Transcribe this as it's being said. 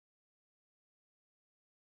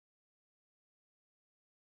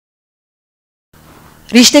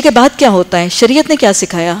रिश्ते के बाद क्या होता है? शरीयत ने क्या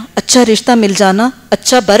सिखाया? अच्छा रिश्ता मिल जाना,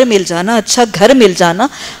 अच्छा बर मिल जाना, अच्छा घर मिल जाना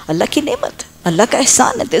अल्लाह की नेमत, अल्लाह का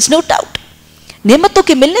एहसान है, देयर इज नो डाउट। नेमतों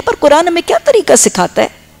के मिलने पर कुरान में क्या तरीका सिखाता है?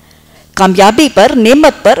 कामयाबी पर,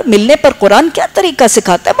 नेमत पर मिलने पर कुरान क्या तरीका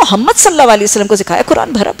सिखाता है? मोहम्मद सल्लल्लाहु अलैहि वसल्लम को सिखाया,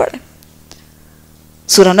 कुरान भरा पड़े।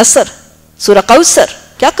 सूरह नसर, सूरह कौसर,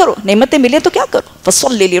 क्या करो? नेमतें मिले तो क्या करो?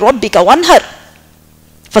 फसल्लि लिरब्बिका वन्हर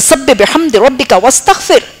फसब्बिह बिहम्दि रब्बिका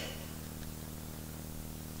वस्तगफिर।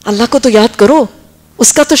 अल्लाह को तो याद करो,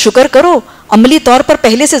 उसका तो शुक्र करो, अमली तौर पर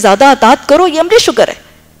पहले से ज्यादा अतात करो, ये अमली शुक्र है।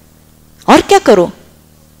 और क्या करो?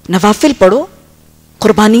 नवाफिल पढ़ो,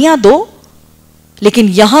 कुर्बानियां दो। लेकिन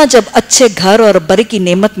यहां जब अच्छे घर और बर की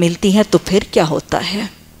नेमत मिलती है तो फिर क्या होता है?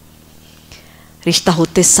 रिश्ता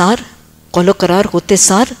होते सार, कौलो करार होते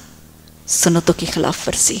सार सुन्नतों की खिलाफ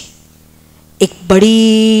वर्जी, एक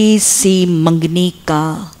बड़ी सी मंगनी का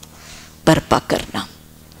बर्पा करना,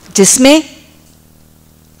 जिसमें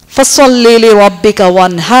फसल्लि लिरब्बिका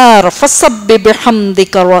वन्हर फसब्बिह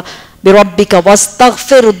बिरब्बिका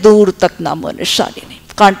वस्तगफिर, दूर तक नामो निशानी नहीं,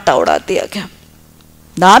 कांटा उड़ा दिया गया।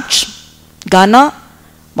 नाच गाना,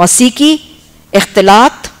 मौसीकी,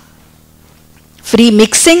 इख्तिलात, फ्री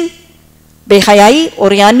मिक्सिंग, बेहयाई,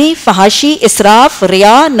 ओरियानी, फहाशी, इसराफ,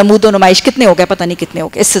 रिया, नमूदो नुमाइश, कितने हो गए? पता नहीं कितने हो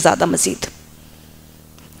गए, इससे ज्यादा मजीद।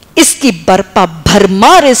 इसकी बर्पा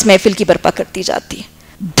भरमार इस महफिल की बर्पा करती जाती है,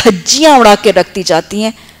 धज्जियां उड़ा के रखती जाती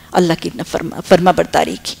हैं अल्लाह की फर्मा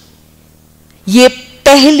बरदारी की। ये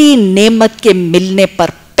पहली नेमत के मिलने पर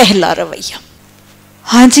पहला रवैया।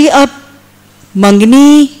 हाँ जी, अब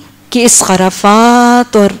मंगनी की इस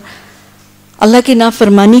खराफात और अल्लाह की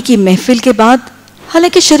नाफरमानी की महफिल के बाद,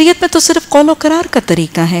 हालांकि शरीयत में तो सिर्फ कौलो करार का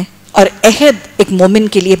तरीका है और अहद एक मोमिन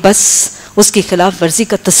के लिए बस उसकी खिलाफ वर्जी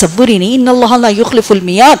का तसव्वुर ही नहीं। इन्नल्लाह ला युखलिफुल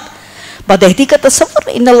मियाद, बदअहदी का तसव्वुर,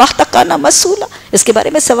 इन्नल्लाह तकाना मसूला, इसके बारे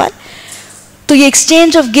में सवाल। तो ये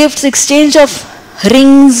exchange of gifts, exchange of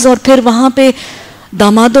rings, और फिर वहां पे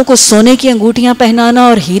दामादों को सोने की अंगूठियां पहनाना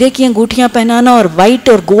और हीरे की अंगूठियां पहनाना और वाइट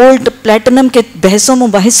और गोल्ड प्लेटिनम के बहसों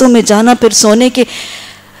मुबाहिसों में जाना, फिर सोने के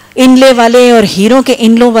इनले वाले और हीरों के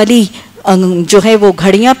इनलों वाली जो है वो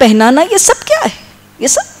घड़ियां पहनाना, ये सब क्या है? ये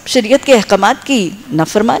सब शरीयत के अहकामात की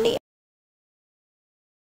नाफरमानी है।